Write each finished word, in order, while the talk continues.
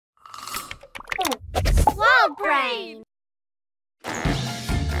WildBrain!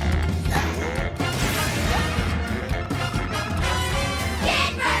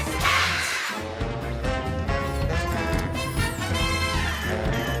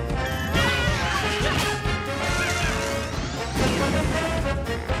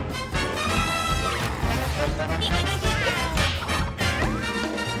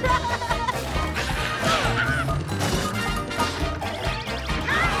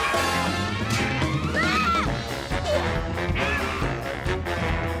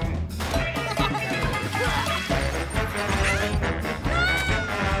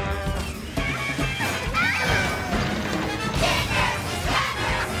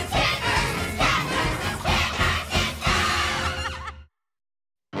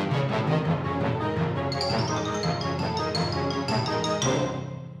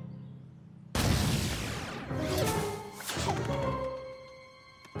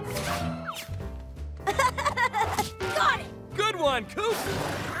 on, Coop!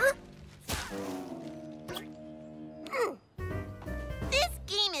 This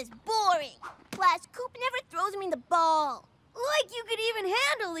game is boring. Plus, Coop never throws me the ball. Like you could even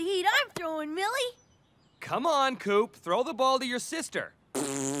handle the heat I'm throwing, Millie. Come on, Coop. Throw the ball to your sister. Fine.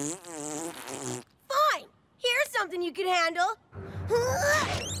 Here's something you can handle.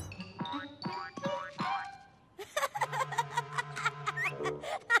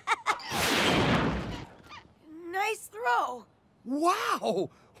 Nice throw. Wow!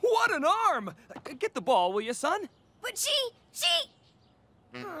 What an arm! Get the ball, will you, son? But she...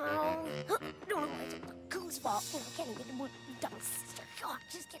 Oh, don't know why it's Coop's fault. Can't even get more dumb sister. Oh,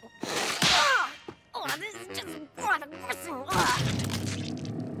 just kidding. Oh, this is just rather worrisome.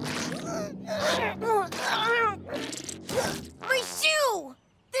 My shoe!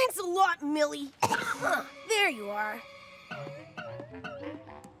 Thanks a lot, Millie. There you are.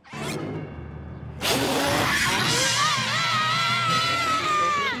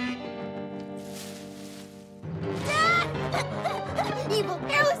 Evil,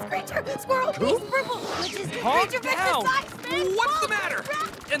 hairless creature, squirrel, beast, purple, witches, creature, down. vicious, What's the matter?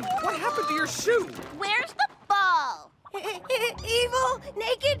 And what happened to your shoe? Where's the ball? Evil,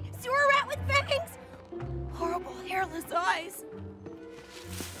 naked, sewer rat with fangs, horrible, hairless eyes.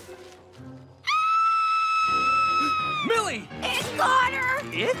 Millie! It got her!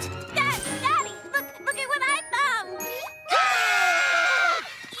 It? Daddy, look at what I found!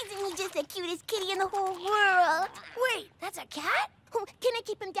 Isn't he just the cutest kitty in the whole world? Wait, that's a cat? Oh, can I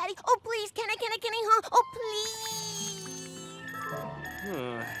keep him, Daddy? Oh, please, can I, huh? Oh, please!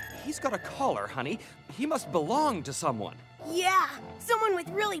 He's got a collar, honey. He must belong to someone. Yeah, someone with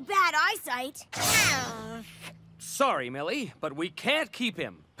really bad eyesight. Sorry, Millie, but we can't keep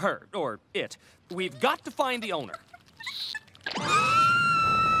him. Her, or it. We've got to find the owner.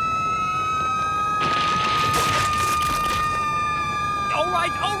 All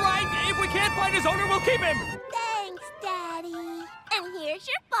right. If we can't find his owner, we'll keep him. Thanks, Daddy. And here's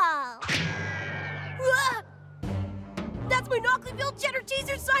your ball. That's my Knockleyville Cheddar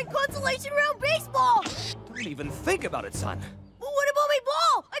Teaser signed consolation round baseball. Don't even think about it, son. Well, what about my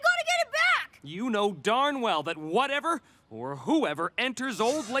ball? I gotta get it back. You know darn well that whatever or whoever enters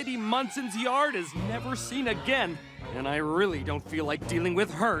old Lady Munson's yard is never seen again. And I really don't feel like dealing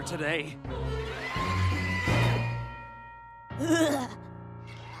with her today.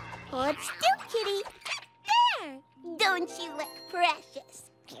 Hold still, kitty. There! Don't you look precious?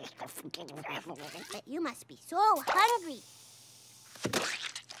 But you must be so hungry.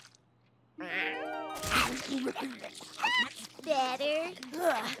 That's better.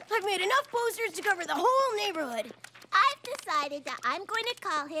 I've made enough posters to cover the whole neighborhood. I've decided that I'm going to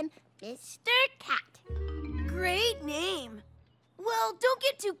call him Mr. Cat. Great name. Well, don't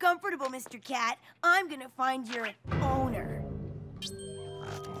get too comfortable, Mr. Cat. I'm gonna find your owner.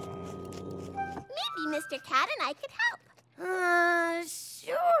 Maybe Mr. Cat and I could help.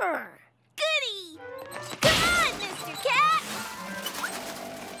 Sure. Goody! Come on, Mr. Cat!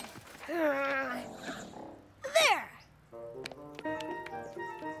 There!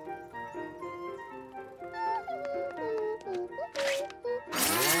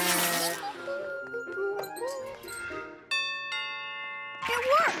 It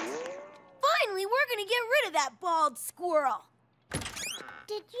worked! Finally, we're gonna get rid of that bald squirrel.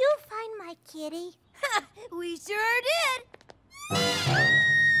 Did you find my kitty? We sure did!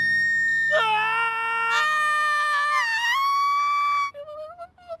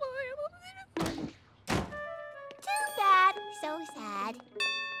 Too bad. So sad.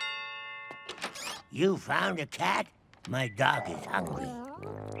 You found a cat? My dog is hungry.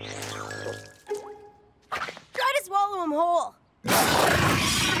 Try to swallow him whole.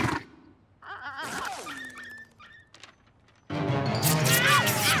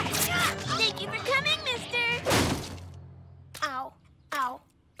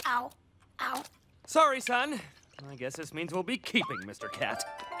 sorry, son. I guess this means we'll be keeping Mr. Cat.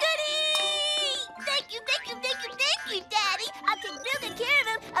 Goody! Thank you, thank you, thank you, thank you, Daddy. I'll take real good care of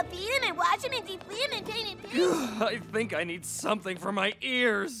him. I'll feed him and wash him and deflea him and paint him. I think I need something for my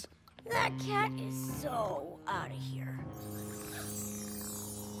ears. That cat is so out of here.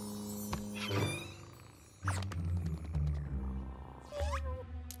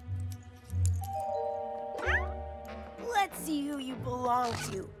 Let's see who you belong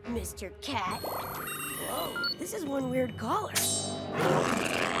to, Mr. Cat. Whoa, this is one weird collar.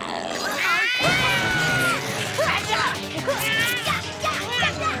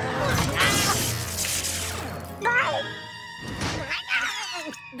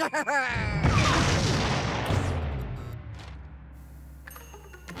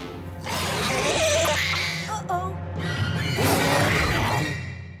 Uh-oh.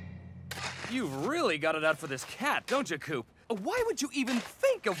 You've really got it out for this cat, don't you, Coop? Why would you even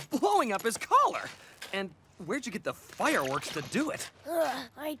think of blowing up his collar? And where'd you get the fireworks to do it?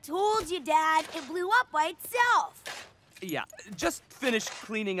 I told you, Dad. It blew up by itself. Yeah, just finish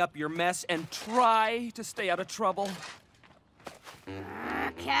cleaning up your mess and try to stay out of trouble.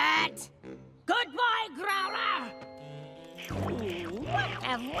 Cat! Goodbye, Growler! What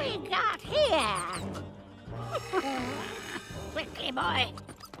have we got here? Quickly, boy.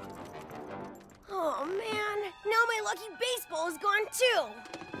 Oh, man. Now my lucky baseball is gone, too.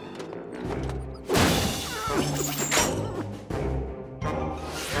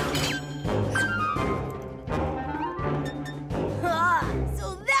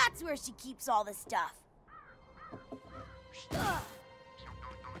 So that's where she keeps all the stuff.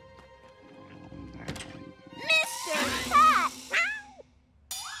 Mr. Cat!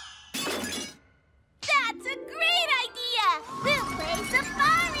 That's a great idea! We'll play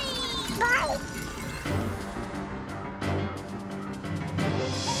safari!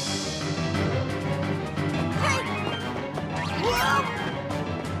 Hey! Whoa!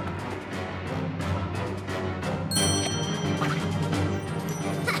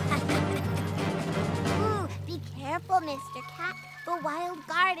 Ooh, be careful, Mr. Cat. The wild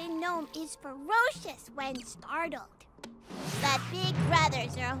garden gnome is ferocious when startled. But big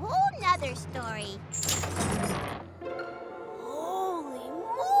brothers are a whole nother story. Holy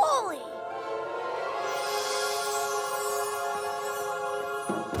moly!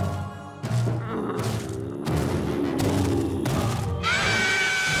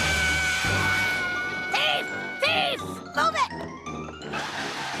 Thief! Thief! Move it!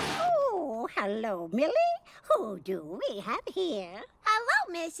 Oh, hello, Millie. Who do we have here? Hello,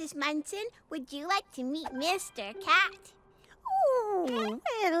 Mrs. Munson. Would you like to meet Mr. Cat? Oh,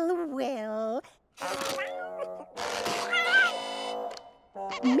 well, well.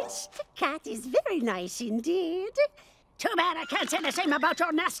 Mr. Cat is very nice indeed. Too bad I can't say the same about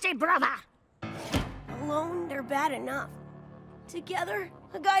your nasty brother. Alone, they're bad enough. Together,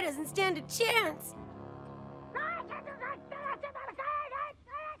 a guy doesn't stand a chance.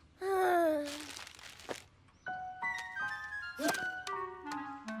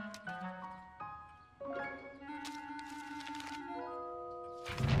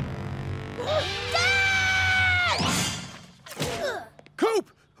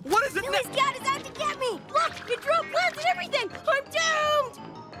 Coop! What is it Millie's cat is out to get me! Look, it drove plants and everything! I'm doomed!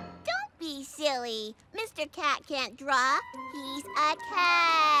 Don't be silly. Mr. Cat can't draw. He's a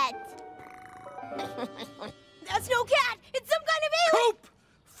cat. That's no cat! It's some kind of alien! Coop!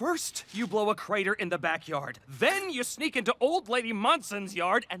 First, you blow a crater in the backyard. Then you sneak into old Lady Munson's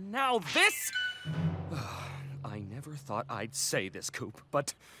yard, and now this? I never thought I'd say this, Coop,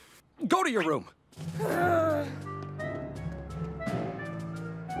 but go to your room.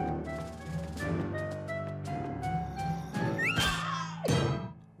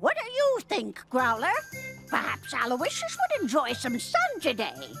 What do you think, Growler? Perhaps Aloysius would enjoy some sun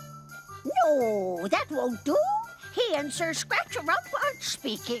today. No, that won't do. He and Sir Scratcher-Up aren't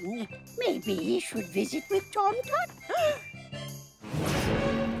speaking. Maybe he should visit with Tom Tut.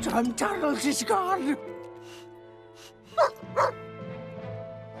 Tom Tuttles is gone.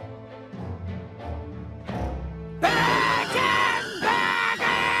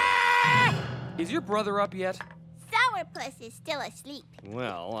 Is your brother up yet? Sourpuss is still asleep.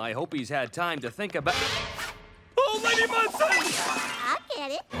 Well, I hope he's had time to think about... Oh, Lady Munson! I'll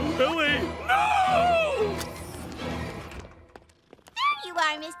get it. Millie! No! There you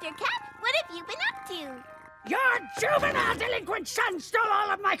are, Mr. Cat. What have you been up to? Your juvenile delinquent son stole all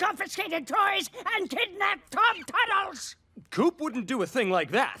of my confiscated toys and kidnapped Tom Tuttles. Coop wouldn't do a thing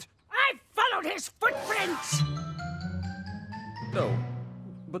like that. I followed his footprints. Oh,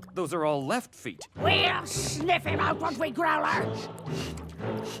 but those are all left feet. We'll sniff him out, won't we, Growler?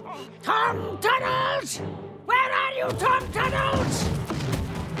 Tom Tunnels! Where are you, Tom Tunnels?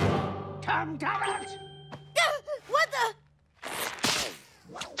 Tom Tunnels! What the?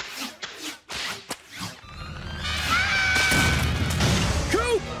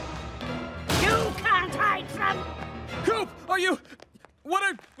 Coop! You can't hide from... Coop, are you...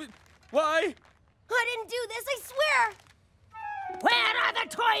 Why? I didn't do this, I swear! Where are the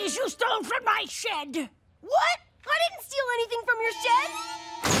toys you stole from my shed? What? I didn't steal anything from your shed!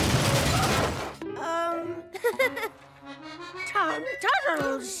 Tom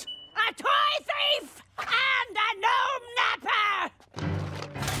Tunnels! A toy thief! And a gnome napper!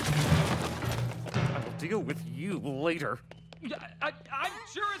 I will deal with you later. I'm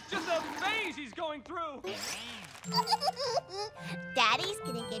sure it's just a phase he's going through. Daddy's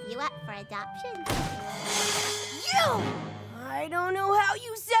gonna give you up for adoption. You! I don't know how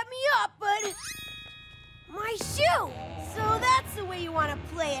you set me up, but... My shoe! So that's the way you want to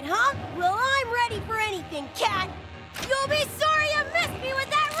play it, huh? Well, I'm ready for anything, cat! You'll be sorry you missed me with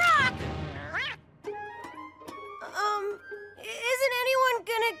that rock! Isn't anyone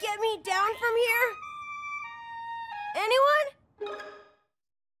gonna get me down from here? Anyone?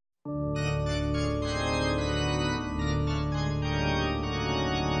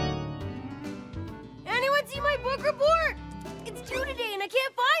 Anyone see my book report? It's due today and I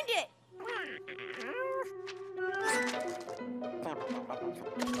can't find it.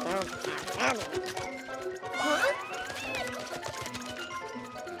 Huh?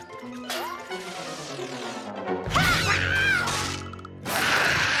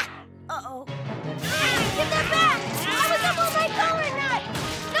 Uh-oh. Get that back! I was up all night coloring that!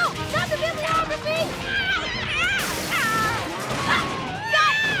 No, not the bibliography!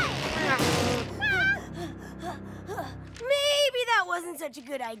 Maybe that wasn't such a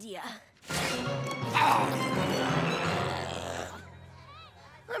good idea.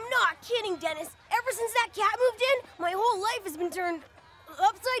 I'm not kidding, Dennis. Ever since that cat moved in, my whole life has been turned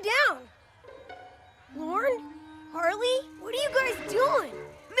upside down. Lauren? Harley? What are you guys doing?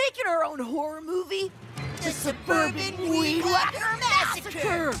 Making our own horror movie? The Suburban Weed Whacker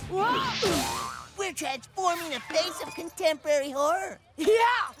Massacre! We're transforming the face of contemporary horror.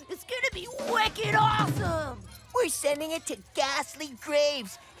 Yeah! It's gonna be wicked awesome! We're sending it to Ghastly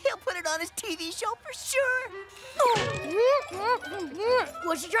Graves. He'll put it on his TV show for sure.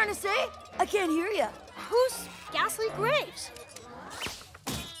 What's you trying to say? I can't hear you. Who's Ghastly Graves?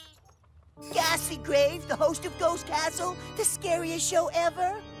 Ghastly Graves, the host of Ghost Castle, the scariest show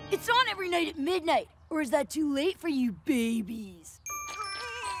ever. It's on every night at midnight. Or is that too late for you babies?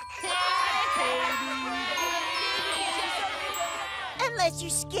 Unless you're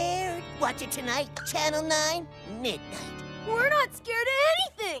scared. Watch it tonight, Channel 9, midnight. We're not scared of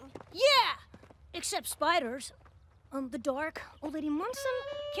anything. Yeah! Except spiders. The dark, old Lady Munson,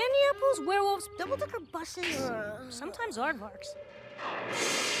 candy apples, werewolves, double-decker buses, sometimes aardvarks.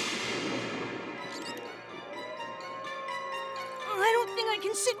 I don't think I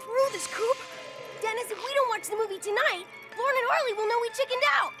can sit through this, Coop. Dennis, if we don't watch the movie tonight, Lauren and Harley will know we chickened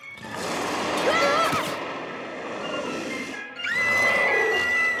out.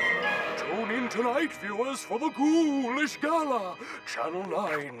 Tune in tonight, viewers, for the Ghoulish Gala, Channel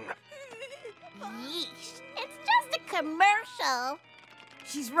 9. Yeesh, it's just a commercial.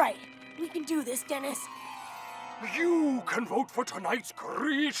 She's right. We can do this, Dennis. You can vote for tonight's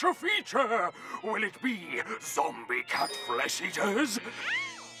creature feature. Will it be zombie cat flesh eaters?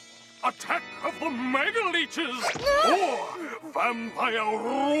 Attack of the mega leeches? Or vampire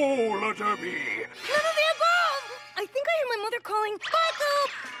roller derby? None of the above! I think I hear my mother calling, "Bye,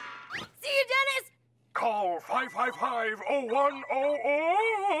 Coop!" See you, Dennis! Call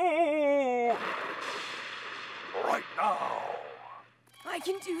 555-0100 right now. I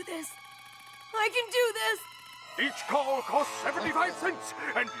can do this. I can do this. Each call costs 75 cents,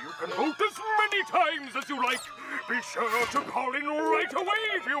 and you can vote as many times as you like. Be sure to call in right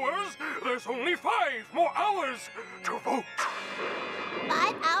away, viewers. There's only 5 more hours to vote.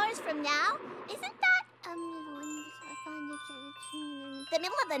 5 hours from now? Isn't that, the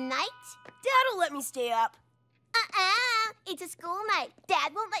middle of the night? Dad'll let me stay up. It's a school night.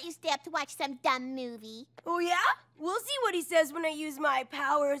 Dad won't let you stay up to watch some dumb movie. Oh, yeah? We'll see what he says when I use my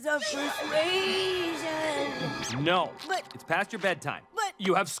powers of persuasion. No. But- it's past your bedtime. but-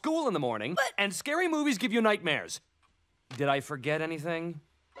 You have school in the morning, but- and scary movies give you nightmares. Did I forget anything?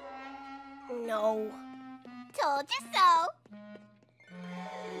 No. Told you so.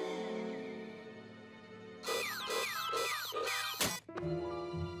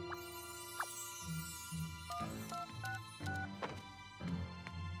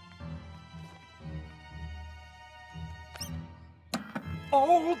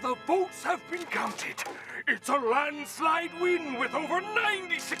 All the votes have been counted. It's a landslide win with over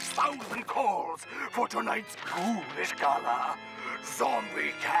 96,000 calls for tonight's ghoulish gala.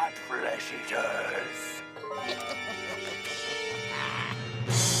 Zombie cat flesh eaters.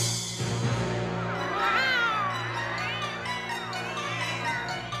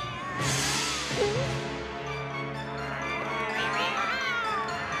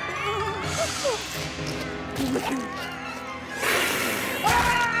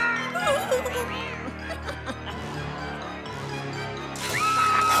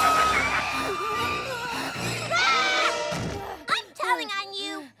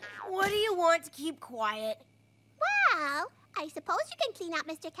 What do you want to keep quiet? Well, I suppose you can clean out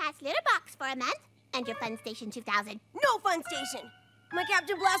Mr. Cat's litter box for a month. And your Fun Station 2000. No Fun Station! My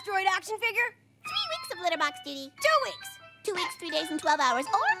Captain Blasteroid action figure? 3 weeks of litter box duty. 2 weeks! 2 weeks, 3 days, and 12 hours,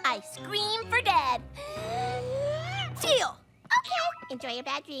 or I scream for dead. Deal! Okay, enjoy your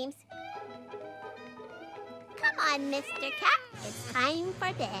bad dreams. Come on, Mr. Cat. It's time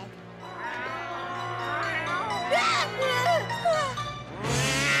for bed.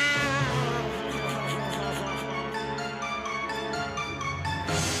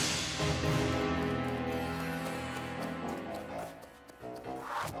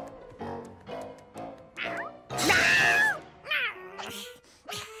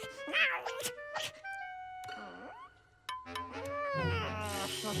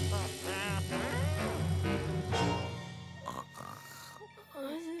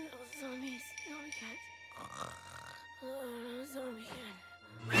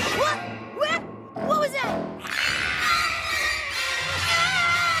 What was that?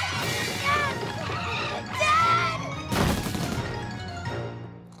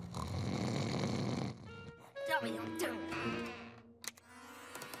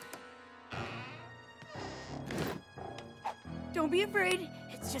 Don't be afraid.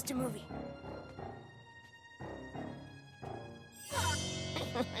 It's just a movie.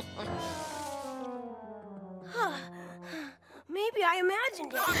 Maybe I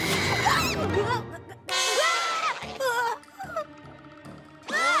imagined it.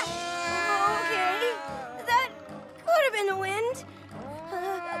 Okay, that could have been the wind.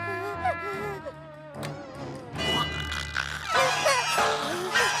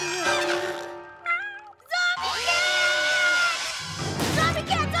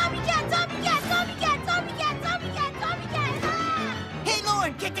 Hey,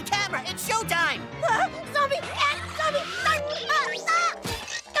 Lauren, get the camera. It's showtime.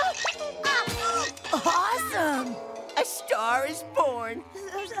 Awesome! A star is born.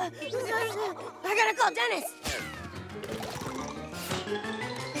 I gotta call Dennis.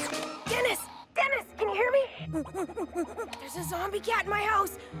 Dennis, can you hear me? There's a zombie cat in my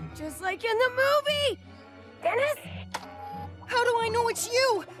house, just like in the movie. Dennis? How do I know it's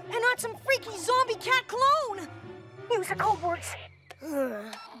you and not some freaky zombie cat clone? Use the code words.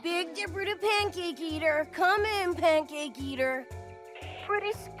 Big Dipper to Pancake Eater. Come in, Pancake Eater.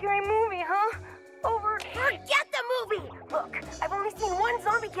 Pretty scary movie, huh? Over. Forget the movie! Look, I've only seen one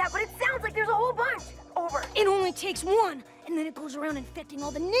zombie cat, but it sounds like there's a whole bunch. Over. It only takes one, and then it goes around infecting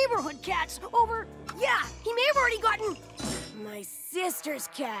all the neighborhood cats. Over. Yeah, he may have already gotten my sister's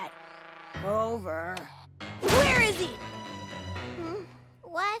cat. Over. Where is he?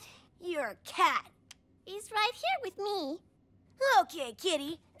 What? Your cat. He's right here with me. Okay,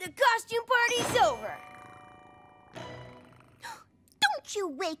 kitty. The costume party's over. Don't you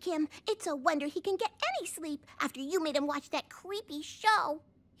wake him. It's a wonder he can get any sleep after you made him watch that creepy show.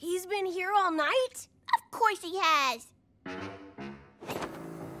 He's been here all night? Of course he has.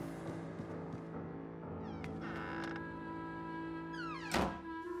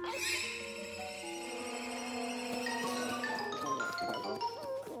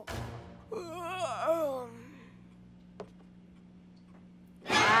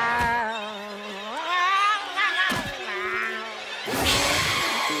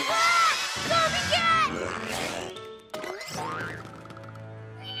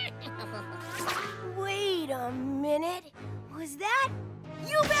 Wait a minute. Was that?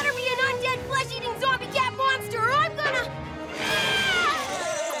 You better be an undead flesh-eating zombie cat monster or I'm gonna...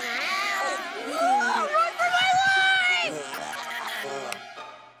 Run for my life!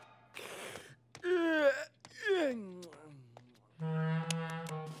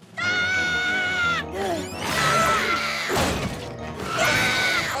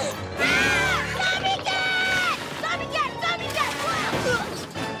 Zombie cat! Zombie cat! Zombie cat!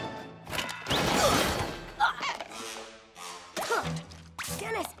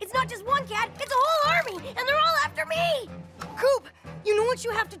 Dennis, it's not just one cat, it's a whole army, and they're all after me! Coop, you know what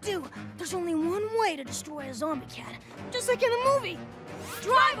you have to do. There's only one way to destroy a zombie cat, just like in the movie.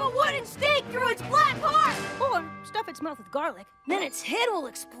 Drive a wooden stake through its black heart! Or stuff its mouth with garlic. Then its head will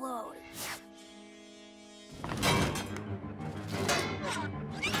explode.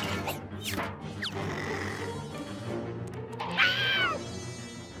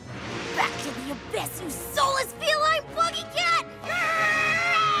 Back to the abyss, you soulless feline buggy cat!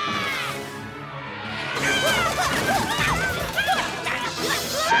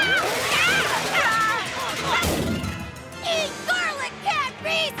 Eat garlic, cat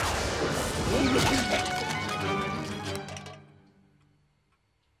beast!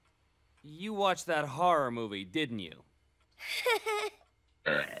 You watched that horror movie, didn't you?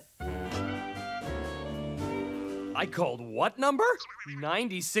 I called what number?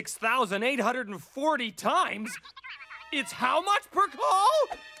 96,840 times? It's how much per call?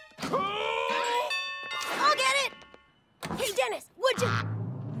 I'll get it! Hey, Dennis, would you...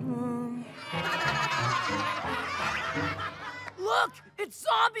 Look, it's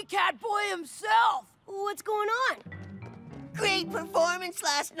Zombie Cat Boy himself. What's going on? Great performance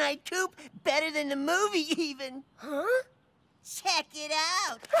last night, Coop. Better than the movie, even. Huh? Check it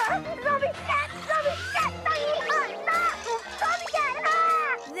out.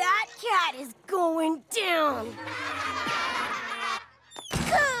 That cat is going down.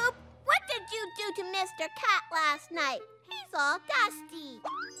 Coop, what did you do to Mr. Cat last night? He's all dusty.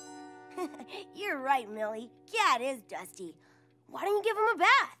 You're right, Millie. Cat is dusty. Why don't you give him a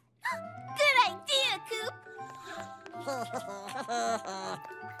bath? Good idea, Coop.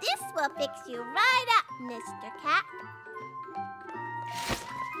 This will fix you right up, Mr. Cat.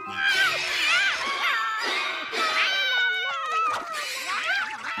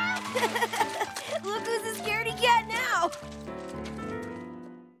 Look who's a scaredy cat now.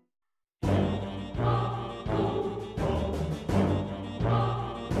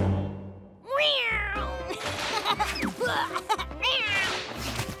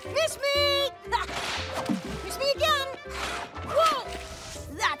 Miss me! Miss me again! Whoa!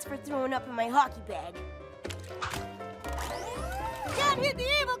 That's for throwing up in my hockey bag. Can't hit the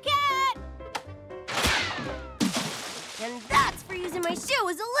evil cat! And that's for using my shoe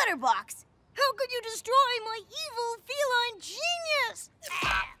as a litter box. How could you destroy my evil feline genius?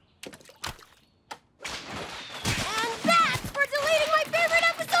 And that's for deleting my favorite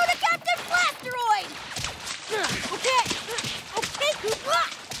episode of Captain Blasteroid! Okay, Coop.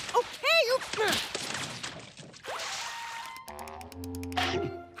 Okay, you.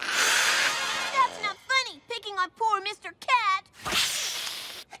 That's not funny, picking on poor Mr. Cat.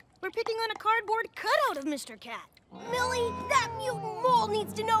 We're picking on a cardboard cutout of Mr. Cat. Millie, that mutant mole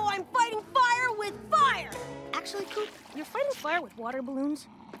needs to know I'm fighting fire with fire! Actually, Coop, you're fighting fire with water balloons.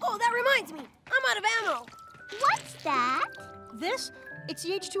 Oh, that reminds me. I'm out of ammo. What's that? This, it's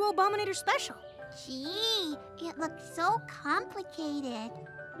the H2O Abominator Special. Gee, it looks so complicated.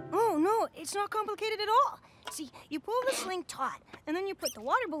 Oh, no, it's not complicated at all. See, you pull the sling taut, and then you put the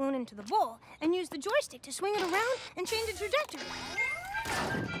water balloon into the bowl and use the joystick to swing it around and change the trajectory.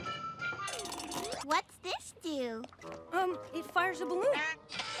 What's this do? It fires a balloon.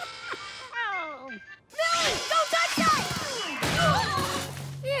 Millie, don't touch that!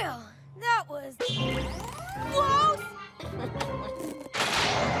 Ew, that was... Gross!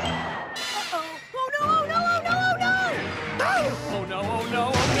 Uh-oh. Oh, no, oh, no, oh, no, oh, no! Oh no, oh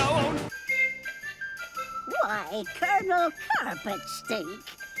no, oh no, oh no! Why, Colonel Carpet Steak,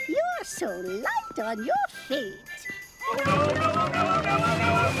 you're so light on your feet. Oh no, oh no, oh no, oh no, oh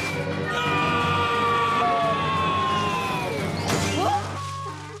no!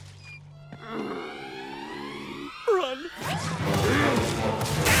 Run!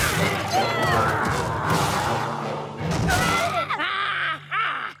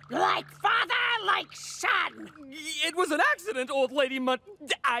 Like father, like son. It was an accident, old lady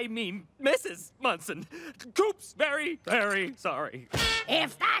Mrs. Munson. Coop's very, very sorry.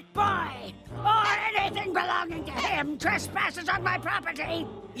 If that boy or anything belonging to him trespasses on my property,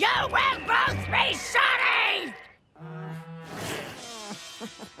 you will both be sorry!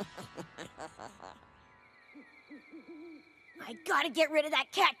 I gotta get rid of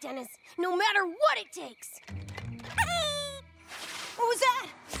that cat, Dennis, no matter what it takes. What was that?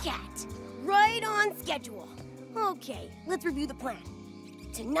 Cat. Right on schedule. Okay, let's review the plan.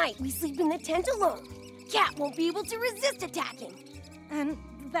 Tonight, we sleep in the tent alone. Cat won't be able to resist attacking. And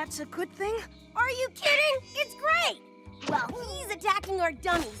that's a good thing? Are you kidding? It's great! Well, he's attacking our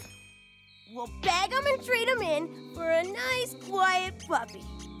dummies. We'll bag him and trade him in for a nice, quiet puppy.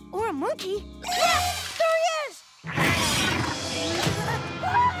 Or a monkey? Yeah, there he is!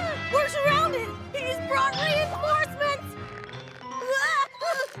 We're surrounded! He's brought reinforcements!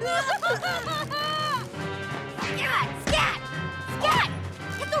 Scat! Scat! Scat!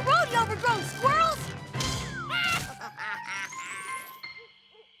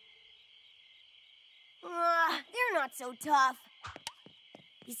 not so tough.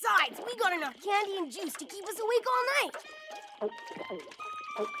 Besides, we got enough candy and juice to keep us awake all night.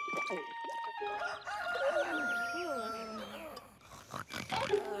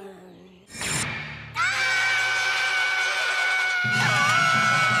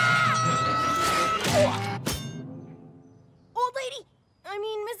 Old lady, I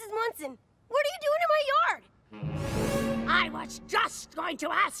mean Mrs. Munson, what are you doing in my yard? I was just going to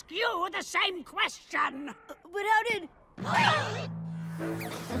ask you the same question. But how did...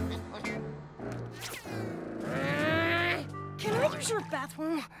 Can I use your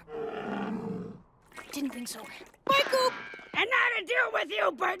bathroom? Didn't think so. Bye, Coop! And now to deal with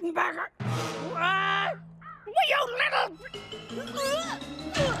you, Burtonberger. What? You little...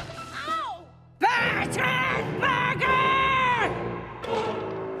 Ow! Burtonberger!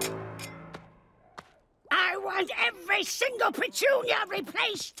 I want every single petunia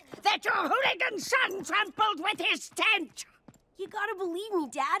replaced that your hooligan son trampled with his tent. You gotta believe me,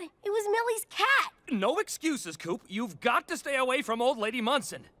 Dad. It was Millie's cat. No excuses, Coop. You've got to stay away from old Lady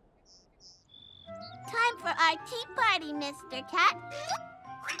Munson. Time for our tea party, Mr. Cat.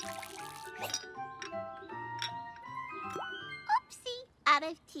 Oopsie, out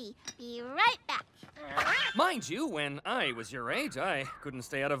of tea. Be right back. Mind you, when I was your age, I couldn't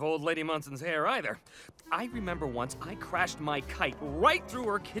stay out of old Lady Munson's hair either. I remember once I crashed my kite right through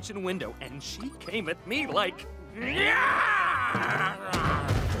her kitchen window, and she came at me like... No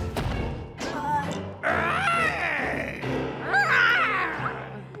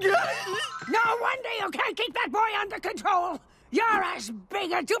wonder you can't keep that boy under control. You're as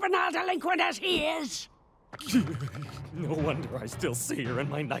big a juvenile delinquent as he is. No wonder I still see her in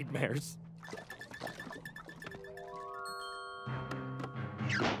my nightmares.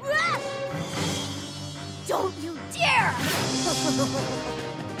 Don't you dare!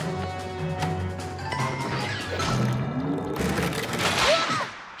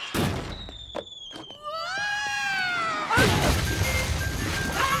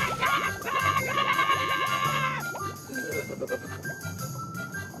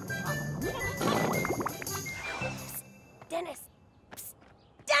 Dennis! Psst.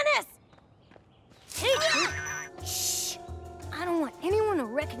 Dennis! Hey! Shh! I don't want anyone to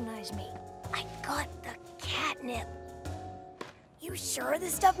recognize me. I got the catnip. You sure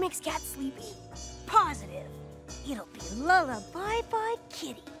this stuff makes cats sleepy? Positive. It'll be lullaby by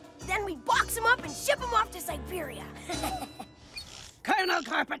Kitty. Then we box them up and ship them off to Siberia. Colonel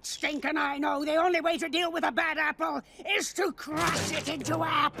Carpet Stink and I know the only way to deal with a bad apple is to crush it into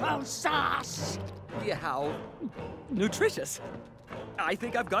applesauce. Yeah, how nutritious. I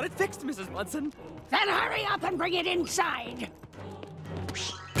think I've got it fixed, Mrs. Munson. Then hurry up and bring it inside.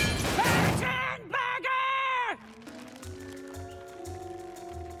 Burtonberger!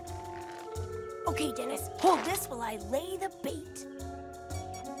 Okay, Dennis, hold this while I lay the bait.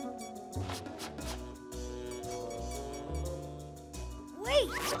 Wait,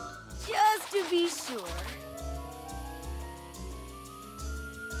 just to be sure.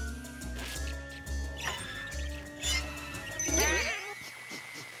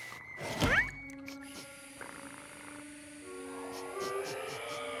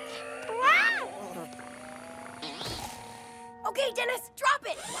 Okay, Dennis, drop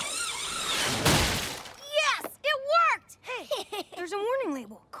it! Yes, it worked! Hey, there's a warning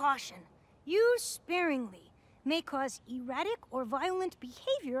label. Caution. Use sparingly. May cause erratic or violent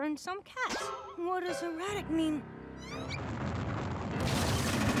behavior in some cats. What does erratic mean?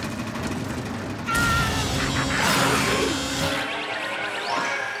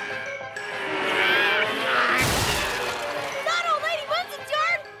 Not old Lady Munson's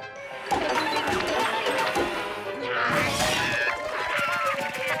yard!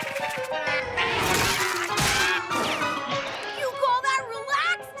 You call that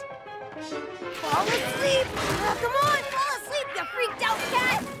relaxed? Fall asleep! Come on, fall asleep, you freaked out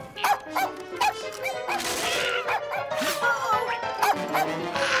cat!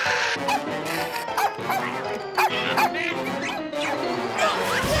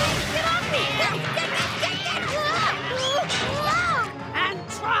 And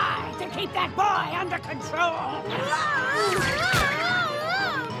try to keep that boy under control.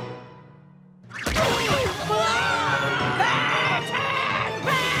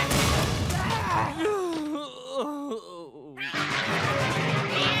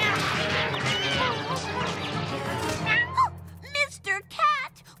 Mr.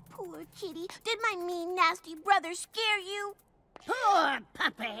 Cat! Poor kitty. Did my mean, nasty brother scare you? Poor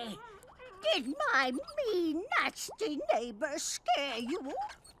puppy. Did my mean, nasty neighbor scare you?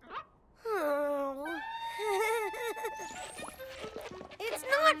 Oh. It's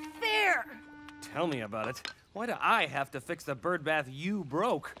not fair. Tell me about it. Why do I have to fix the bird bath you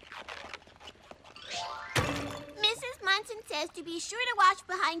broke? Mrs. Munson says to be sure to wash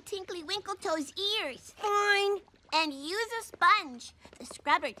behind Tinkly Winkletoe's ears. Fine. And use a sponge. The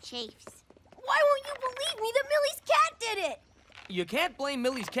scrubber chafes. Why won't you believe me that Millie's cat did it? You can't blame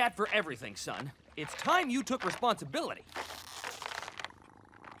Millie's cat for everything, son. It's time you took responsibility.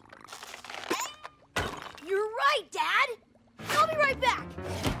 You're right, Dad. I'll be right back.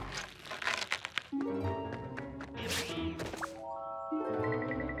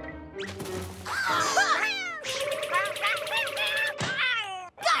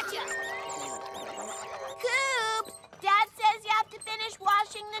 Gotcha! Coop, Dad says you have to finish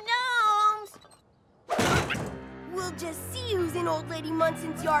washing the gnomes. We'll just see who's in old Lady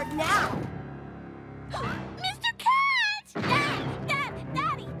Munson's yard now. Mr. Cat!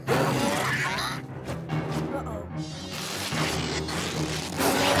 Daddy! Uh-oh.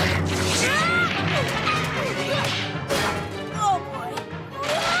 Oh, boy.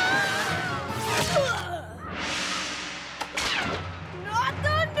 Not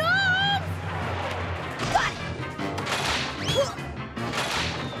the gnomes! Got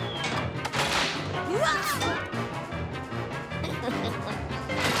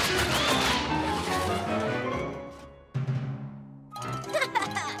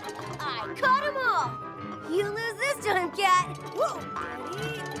I caught 'em all! You lose this time, Cat! Whoa!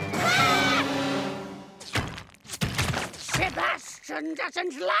 Sebastian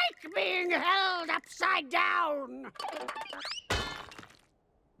doesn't like being held upside down.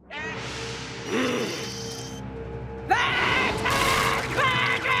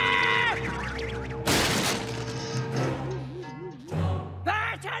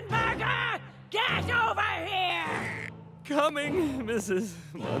 Burton, get over here! Coming, Mrs.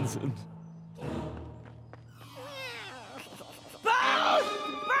 Munson. Both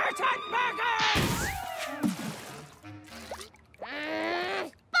Burton Burgers!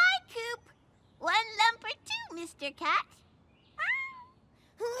 Bye, Coop. One lump or two, Mr. Cat.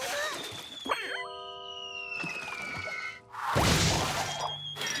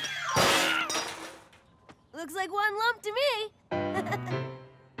 Looks like one lump to me.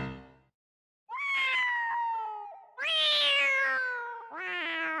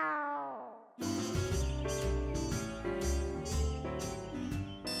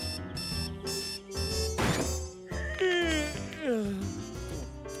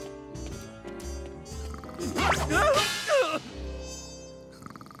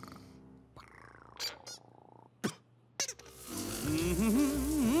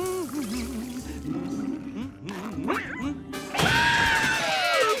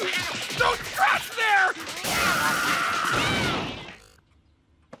 Don't scratch there!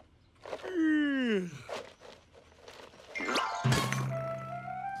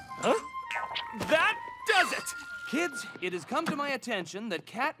 Huh? That does it! Kids, it has come to my attention that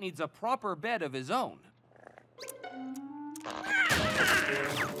Cat needs a proper bed of his own.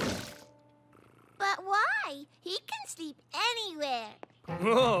 But why? He can sleep anywhere.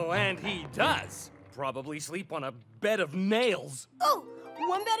 Oh, and he does. Probably sleep on a bed of nails. Oh,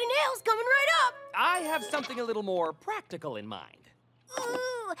 one bed of nails coming right up. I have something a little more practical in mind.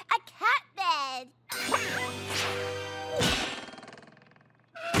 Ooh, a cat bed.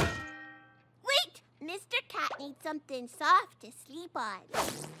 Wait, Mr. Cat needs something soft to sleep on.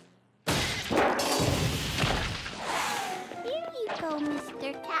 Here you go,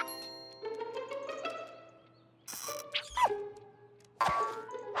 Mr. Cat.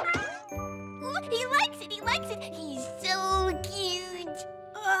 Ooh, he likes it. He's so cute.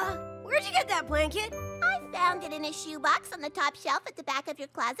 Where'd you get that blanket? I found it in a shoebox on the top shelf at the back of your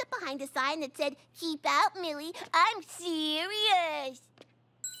closet behind a sign that said, "Keep out, Millie. I'm serious."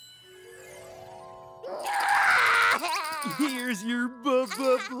 Here's your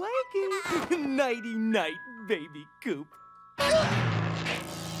blanket. Nighty-night, baby Coop.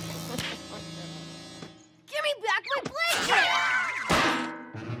 Give me back my blanket!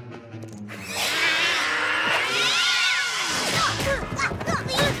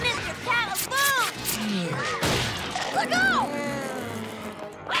 Leave Mr. Cat alone! Let go!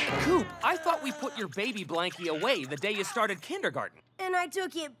 Coop, I thought we put your baby blankie away the day you started kindergarten. And I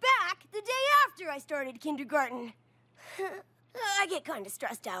took it back the day after I started kindergarten. I get kind of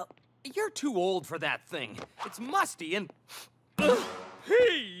stressed out. You're too old for that thing. It's musty and...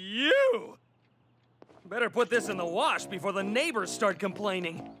 Hey, you! Better put this in the wash before the neighbors start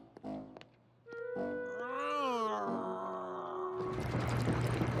complaining.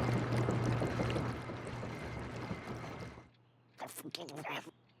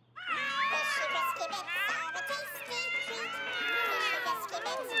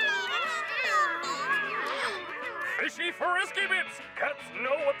 fishy frisky bits. Cats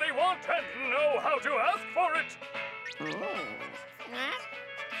know what they want and know how to ask for it.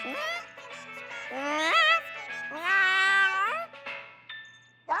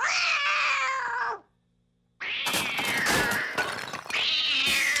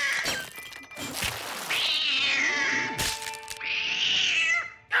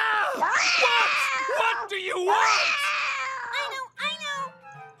 What do you want? I know.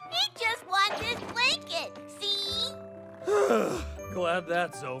 He just wants his blanket, see? Glad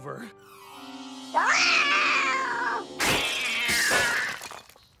that's over.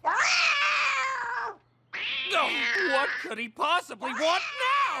 Oh, what could he possibly want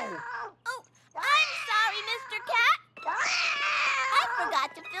now? Oh, I'm sorry, Mr. Cat. I forgot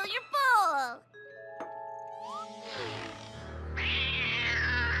to fill your bowl.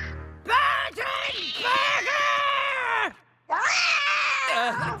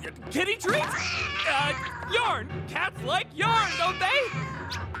 Kitty treats? Yarn. Cats like yarn, don't they?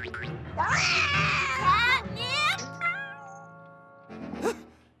 Catnip?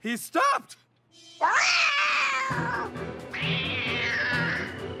 He stopped.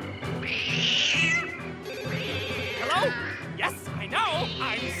 Hello? Yes, I know.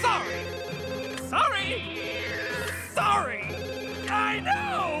 I'm sorry. Sorry. I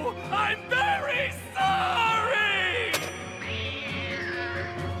know. I'm very sorry.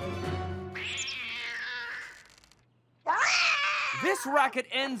 This racket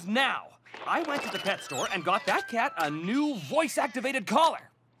ends now. I went to the pet store and got that cat a new voice-activated collar.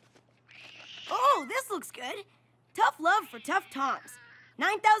 Oh, this looks good. Tough love for tough toms.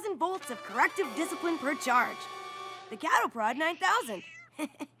 9,000 volts of corrective discipline per charge. The cattle prod 9,000.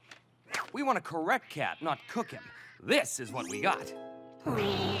 We want a correct cat, not cook him. This is what we got.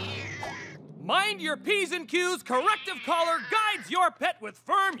 Mind your P's and Q's, corrective collar guides your pet with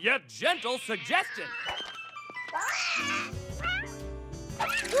firm yet gentle suggestion.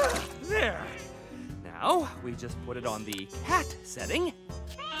 There. Now, we just put it on the cat setting.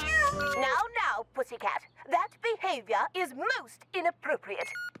 Now, pussycat. That behavior is most inappropriate.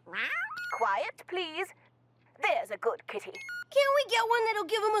 Quiet, please. There's a good kitty. Can't we get one that'll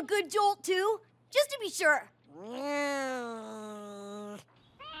give him a good jolt, too? Just to be sure.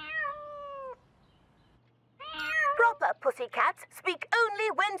 Proper pussycats speak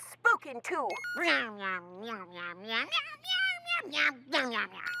only when spoken to.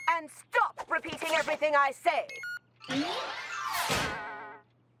 And stop repeating everything I say.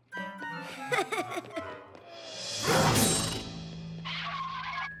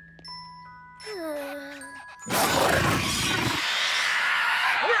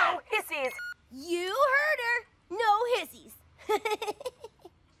 No hissies. You heard her. No hissies.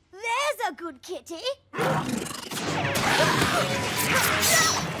 There's a good kitty.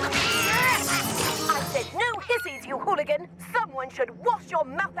 I said no hissies, you hooligan. Someone should wash your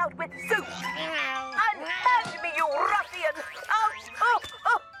mouth out with soap. Unhand me, you ruffian. Oh.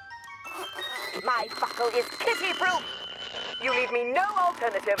 My buckle is kitty-proof. You leave me no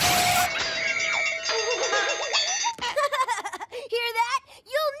alternative. Hear that?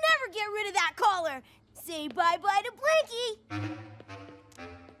 You'll never get rid of that collar. Say bye-bye to Blanky.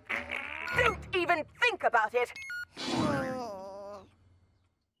 Don't even think about it.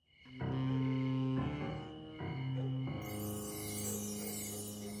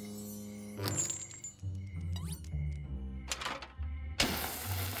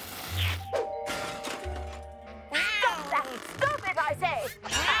 Stop it, I say!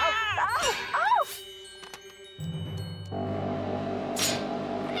 Ow!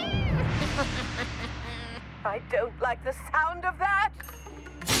 I don't like the sound of that.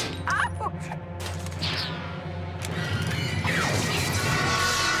 Ouch!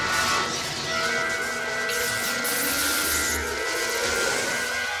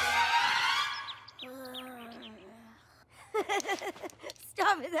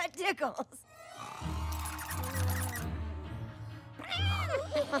 Stop it, that tickles.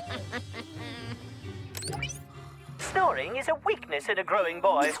 Snoring is a weakness in a growing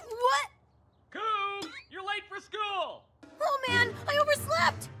boy. What? Coop, you're late for school. Oh, man, I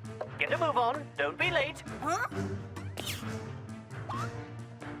overslept. Get a move on. Don't be late. Huh?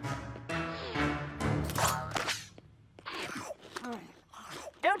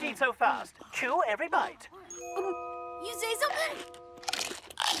 Don't eat so fast. Chew every bite. You say something?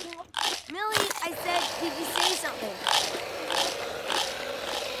 Millie, I said, did you say something?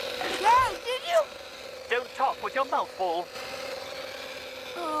 Yeah, did you? Don't talk with your mouth full.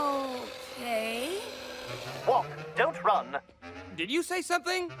 Okay. Walk. Don't run. Did you say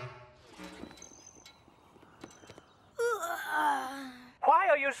something? Why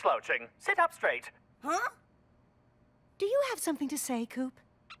are you slouching? Sit up straight. Huh? Do you have something to say, Coop?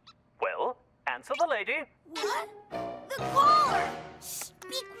 Well, answer the lady. What? The caller! Shh,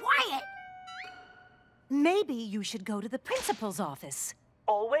 be quiet! Maybe you should go to the principal's office.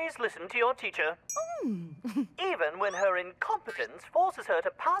 Always listen to your teacher. Even when her incompetence forces her to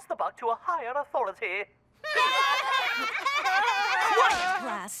pass the buck to a higher authority. Quiet,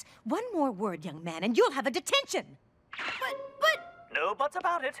 class. One more word, young man, and you'll have a detention. But... No buts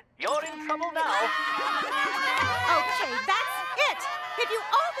about it. You're in trouble now. Okay, that's it. If you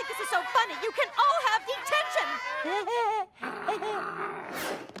all think this is so funny, you can all have detention.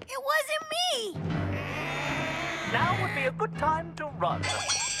 it wasn't me! Now would be a good time to run.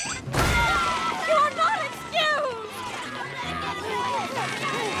 You're not excused!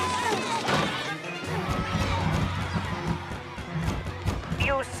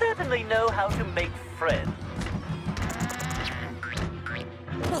 You certainly know how to make friends.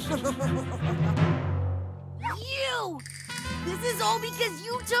 You! This is all because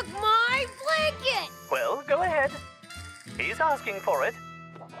you took my blanket! Well, go ahead. He's asking for it.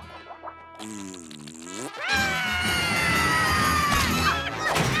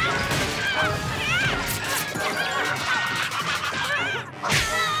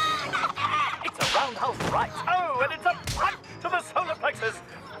 It's a roundhouse right. Oh, and it's a punch to the solar plexus.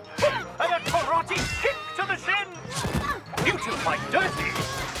 And a karate kick to the shin. You two fight dirty.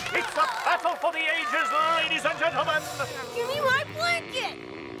 It's a battle for the ages, ladies and gentlemen. Give me my blanket!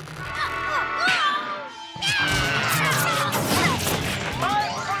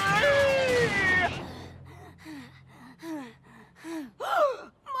 I'm free!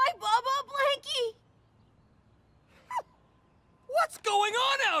 My Baba blankie! What's going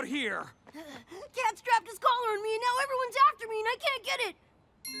on out here? Cat strapped his collar on me and now everyone's after me and I can't get it.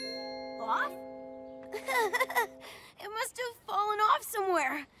 Off? It must have fallen off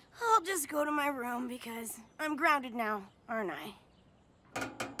somewhere. I'll just go to my room because I'm grounded now, aren't I?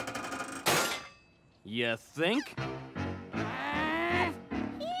 You think?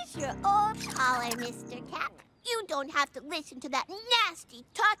 Here's your old collar, Mr. Cat. You don't have to listen to that nasty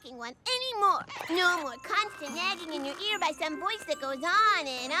talking one anymore. No more constant nagging in your ear by some voice that goes on.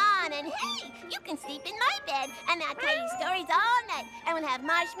 And hey, you can sleep in my bed, and I'll tell you stories all night. And we'll have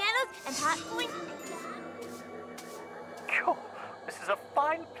marshmallows and popcorn. Phew, this is a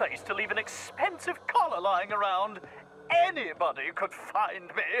fine place to leave an expensive collar lying around. Anybody could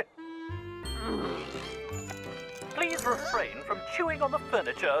find me. Please refrain from chewing on the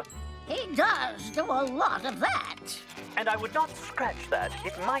furniture. He does do a lot of that. And I would not scratch that.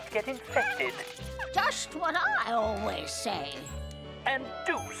 It might get infected. Just what I always say. And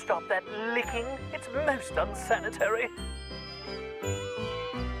do stop that licking. It's most unsanitary.